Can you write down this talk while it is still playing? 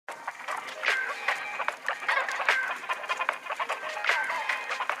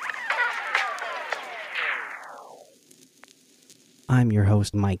I'm your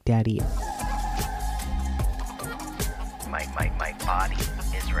host, Mike Daddy. My body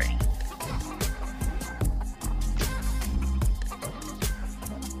is ready.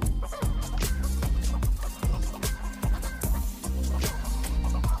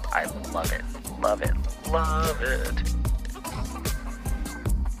 I love it, love it, love it.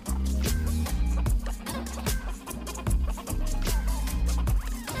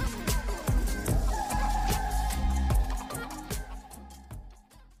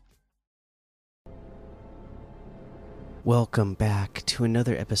 Welcome back to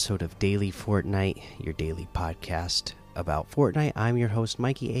another episode of Daily Fortnite, your daily podcast about Fortnite. I'm your host,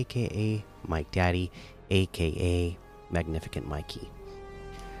 Mikey, aka Mike Daddy, aka Magnificent Mikey.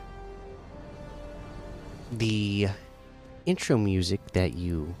 The intro music that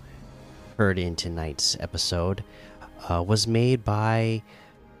you heard in tonight's episode was made by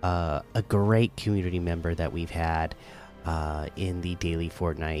a great community member that we've had in the Daily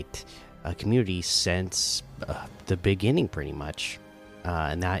Fortnite community since the beginning, pretty much,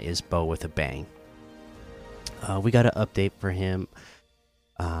 and that is Bo with a Bang. We got an update for him.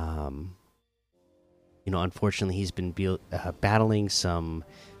 Unfortunately, he's been battling some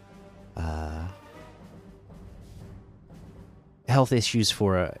health issues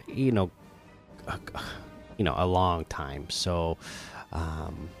for a long time. So,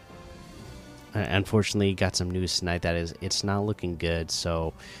 unfortunately, got some news tonight that it's not looking good.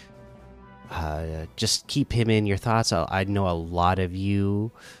 So. Just keep him in your thoughts. I know a lot of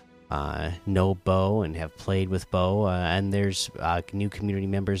you know Bo and have played with Bo, and there's new community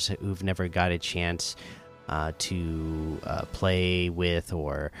members who've never got a chance to play with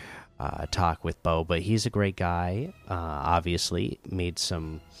or talk with Bo. But he's a great guy. Obviously, made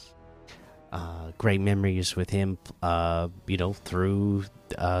some great memories with him. Through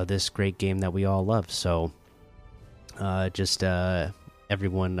this great game that we all love. So,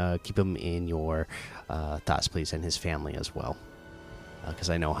 everyone, keep him in your thoughts, please, and his family as well, because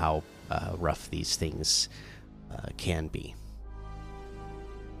I know how rough these things can be.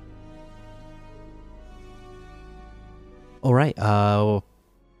 All right.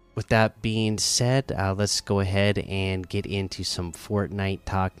 With that being said, let's go ahead and get into some Fortnite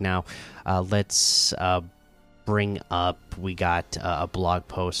talk now. Let's bring up. We got a blog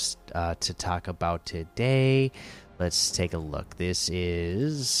post to talk about today. Let's take a look. This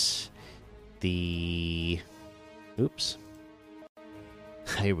is the... Oops.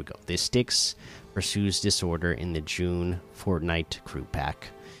 Here we go. The Styx pursues disorder in the June Fortnite crew pack.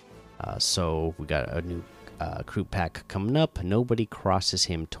 So we got a new crew pack coming up. Nobody crosses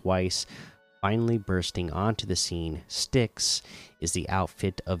him twice. Finally bursting onto the scene, Styx is the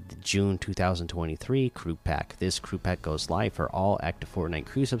outfit of the June 2023 crew pack. This crew pack goes live for all active Fortnite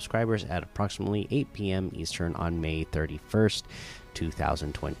crew subscribers at approximately 8 p.m. Eastern on May 31st,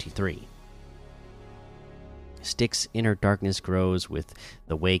 2023. Styx's inner darkness grows with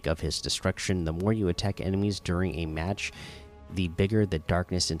the wake of his destruction. The more you attack enemies during a match, the bigger the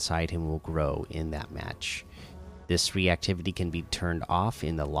darkness inside him will grow in that match. This reactivity can be turned off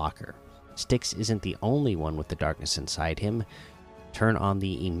in the locker. Styx isn't the only one with the darkness inside him. Turn on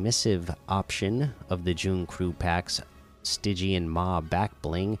the emissive option of the June crew pack's Stygian Maw back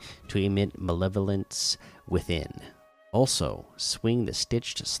bling to emit malevolence within. Also, swing the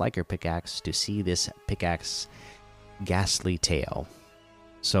stitched Sliker pickaxe to see this pickaxe ghastly tail.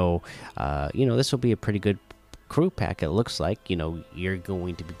 So, this will be a pretty good crew pack. It looks like, you're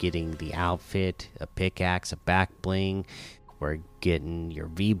going to be getting the outfit, a pickaxe, a back bling. We're getting your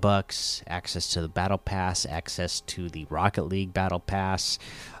V-Bucks, access to the Battle Pass, access to the Rocket League Battle Pass.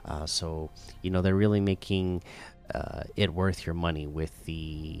 So, they're really making it worth your money with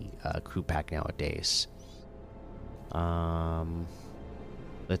the crew pack nowadays.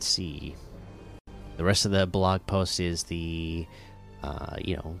 Let's see. The rest of the blog post is the,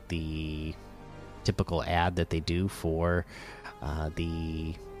 the typical ad that they do for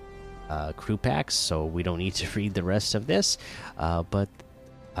the crew packs, so we don't need to read the rest of this, but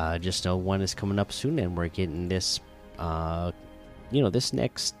just know one is coming up soon, and we're getting this this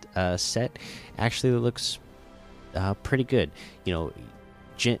next set actually looks pretty good.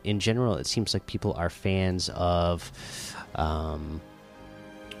 In general, it seems like people are fans of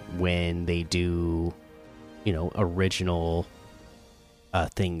when they do original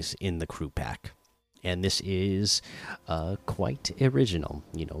things in the crew pack. And this is quite original.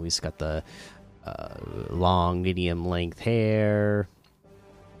 He's got the long, medium length hair.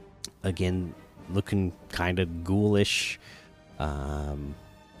 Again, looking kind of ghoulish.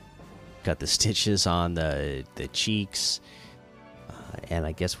 Got the stitches on the cheeks. And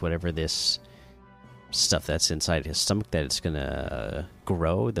I guess whatever this stuff that's inside his stomach that it's gonna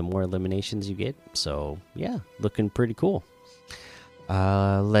grow the more eliminations you get. So yeah, looking pretty cool.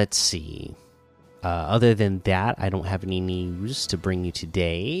 Let's see. Other than that, I don't have any news to bring you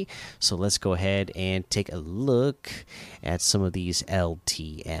today. So let's go ahead and take a look at some of these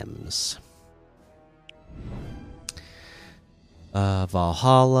LTMs.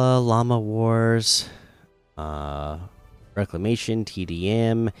 Valhalla, Llama Wars, Reclamation,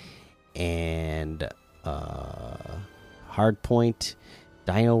 TDM, and Hardpoint,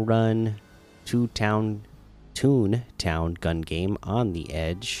 Dino Run, Toon Town Gun Game on the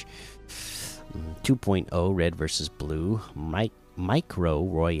Edge, 2.0 Red versus Blue, Micro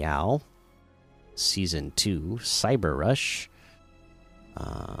Royale, Season 2, Cyber Rush,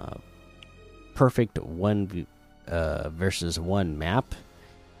 Perfect 1 versus 1 map,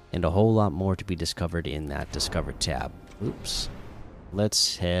 and a whole lot more to be discovered in that Discover tab. Oops.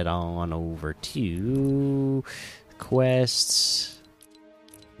 Let's head on over to quests.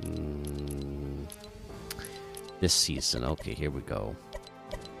 This season. Okay, here we go.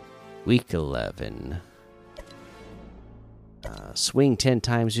 Week 11. Swing 10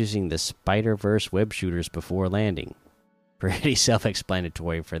 times using the Spider-Verse web shooters before landing. Pretty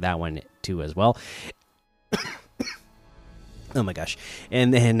self-explanatory for that one, too, as well. Oh my gosh.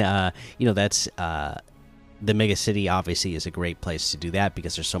 And then, that's the Mega City obviously is a great place to do that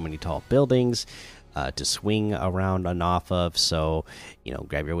because there's so many tall buildings to swing around and off of. So,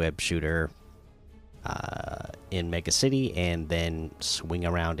 grab your web shooter in Mega City and then swing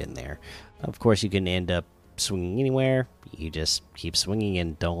around in there. Of course, you can end up swinging anywhere. You just keep swinging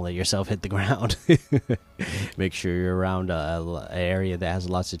and don't let yourself hit the ground. Make sure you're around an area that has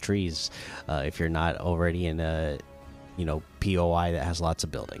lots of trees if you're not already in a POI that has lots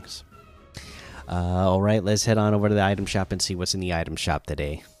of buildings. All right, let's head on over to the item shop and see what's in the item shop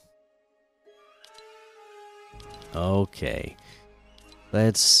today. Okay,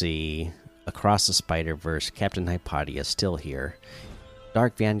 let's see. Across the Spider-Verse, Captain Hypatia still here.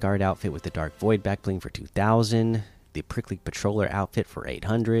 Dark Vanguard outfit with the Dark Void backbling for 2,000. The Prickly Patroller outfit for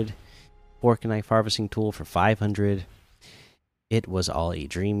 800. Fork and Knife Harvesting Tool for 500. It Was All a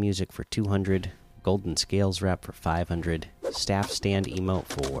Dream music for 200. Golden Scales wrap for 500. Staff stand emote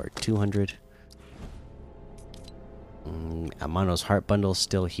for 200. Amano's Heart bundle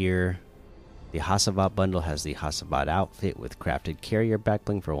still here. The Hasavat bundle has the Hasavat outfit with crafted carrier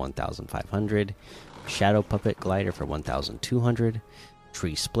backbling for 1,500. Shadow Puppet glider for 1,200.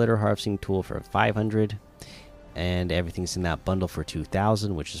 Tree Splitter harvesting tool for 500. And everything's in that bundle for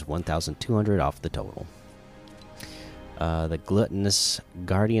 2,000, which is 1,200 off the total. The Gluttonous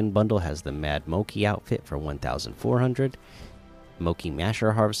Guardian bundle has the Mad Moki outfit for 1,400. Moki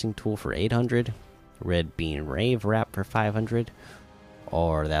Masher harvesting tool for 800. Red Bean Rave wrap for 500.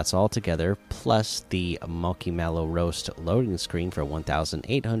 Or that's all together, plus the Moki Mallow Roast loading screen for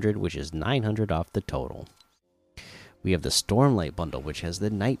 1,800, which is 900 off the total. We have the Stormlight bundle, which has the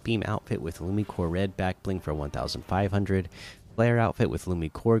Night Beam outfit with Lumicore Red backbling for 1,500. Flare outfit with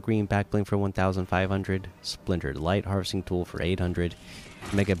Lumicore Green backbling for 1,500. Splintered Light harvesting tool for 800.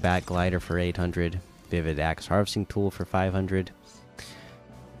 Mega Bat Glider for 800. Vivid Axe harvesting tool for 500.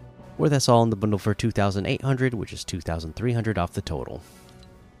 Or that's all in the bundle for 2,800, which is 2,300 off the total.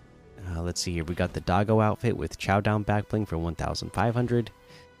 Let's see here. We got the Doggo outfit with Chowdown backbling for 1,500.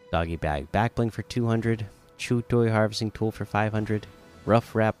 Doggy Bag backbling for 200. Chew Toy harvesting tool for 500.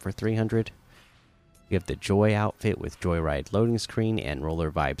 Rough wrap for 300. We have the Joy outfit with Joyride loading screen and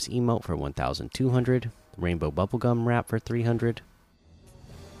Roller Vibes emote for 1,200. Rainbow Bubblegum wrap for 300.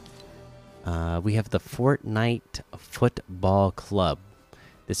 We have the Fortnite Football Club.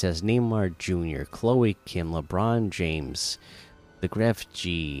 This has Neymar Jr., Chloe Kim, LeBron James, the Gref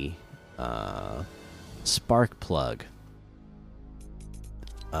G, Spark Plug,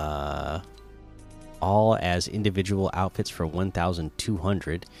 all as individual outfits for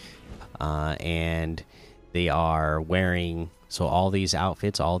 1,200, and they are wearing. So all these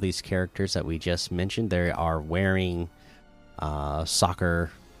outfits, all these characters that we just mentioned, they are wearing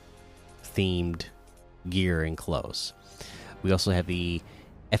soccer themed gear and clothes. We also have the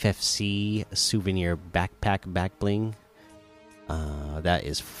FFC souvenir backpack back bling. That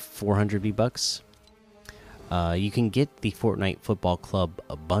is 400 V-Bucks. You can get the Fortnite Football Club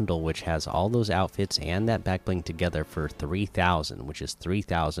bundle, which has all those outfits and that back bling together for 3,000, which is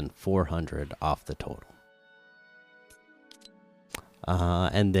 3,400 off the total.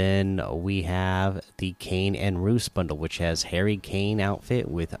 And then we have the Kane and Roos bundle, which has Harry Kane outfit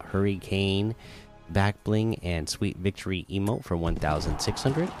with Hurricane back bling and Sweet Victory emote for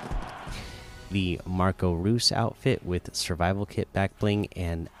 1,600. the Marco Roos outfit with survival kit back bling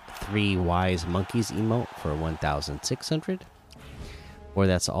and 3 wise monkeys emote for 1,600. Or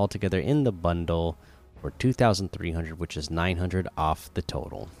that's all together in the bundle for 2,300, which is 900 off the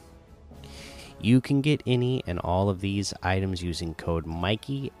total. You can get any and all of these items using code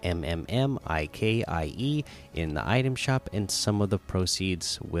Mikey MMMIKIE in the item shop, and some of the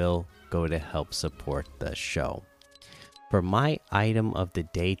proceeds will go to help support the show. For my item of the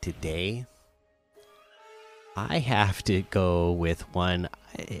day today, I have to go with one.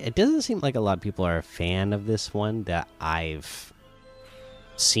 It doesn't seem like a lot of people are a fan of this one that I've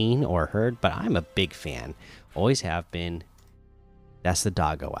seen or heard, but I'm a big fan. Always have been. That's the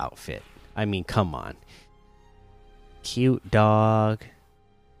doggo outfit. I mean, come on. Cute dog.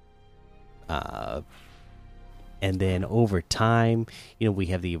 And then over time, we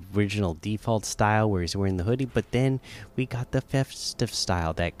have the original default style where he's wearing the hoodie, but then we got the festive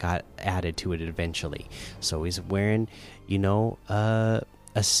style that got added to it eventually. So he's wearing, a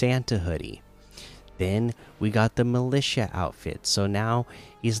Santa hoodie. Then we got the militia outfit. So now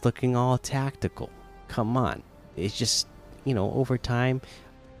he's looking all tactical. Come on. It's just, over time,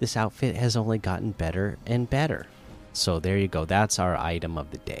 this outfit has only gotten better and better. So there you go. That's our item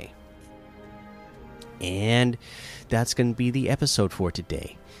of the day. And that's going to be the episode for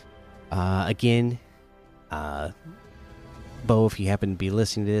today. Again, Bo, if you happen to be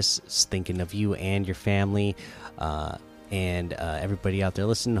listening to this, it's thinking of you and your family, and everybody out there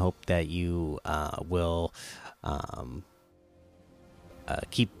listening. Hope that you will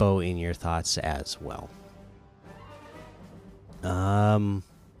keep Bo in your thoughts as well. Yeah,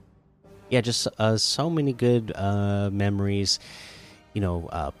 just so many good memories.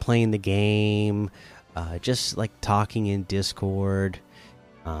 Playing the game. Just like talking in Discord,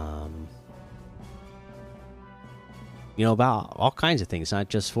 about all kinds of things, not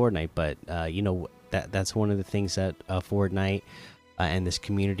just Fortnite, but that's one of the things that Fortnite and this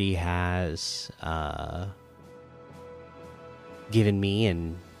community has given me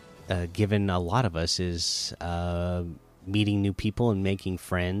and given a lot of us is meeting new people and making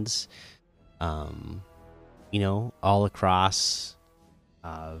friends. All across.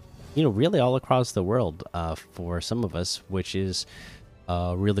 Really all across the world for some of us, which is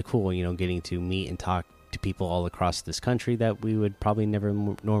really cool, getting to meet and talk to people all across this country that we would probably never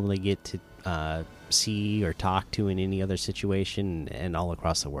normally get to see or talk to in any other situation, and all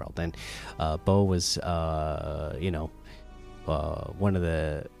across the world. And Bo was, one of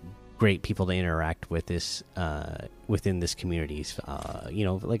the great people to interact with this within this community.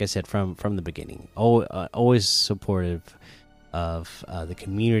 Like I said, from the beginning, always supportive of the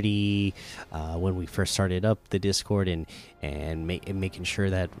community when we first started up the Discord, and making sure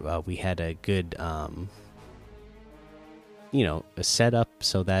that we had a good a setup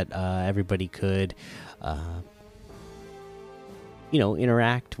so that everybody could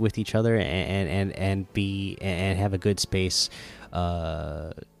interact with each other and have a good space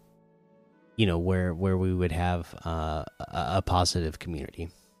where we would have a positive community.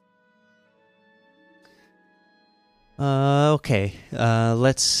 Okay,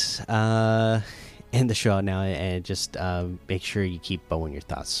 let's end the show now and just make sure you keep Bo in your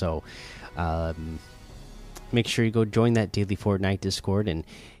thoughts. So make sure you go join that daily Fortnite Discord and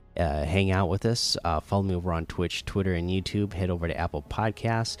hang out with us. Follow me over on Twitch, Twitter, and YouTube. Head over to Apple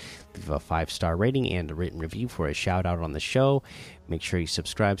Podcasts, leave a 5-star rating and a written review for a shout out on the show. Make sure you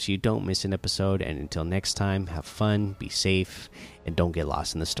subscribe so you don't miss an episode. And until next time, have fun, be safe, and don't get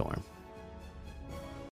lost in the storm.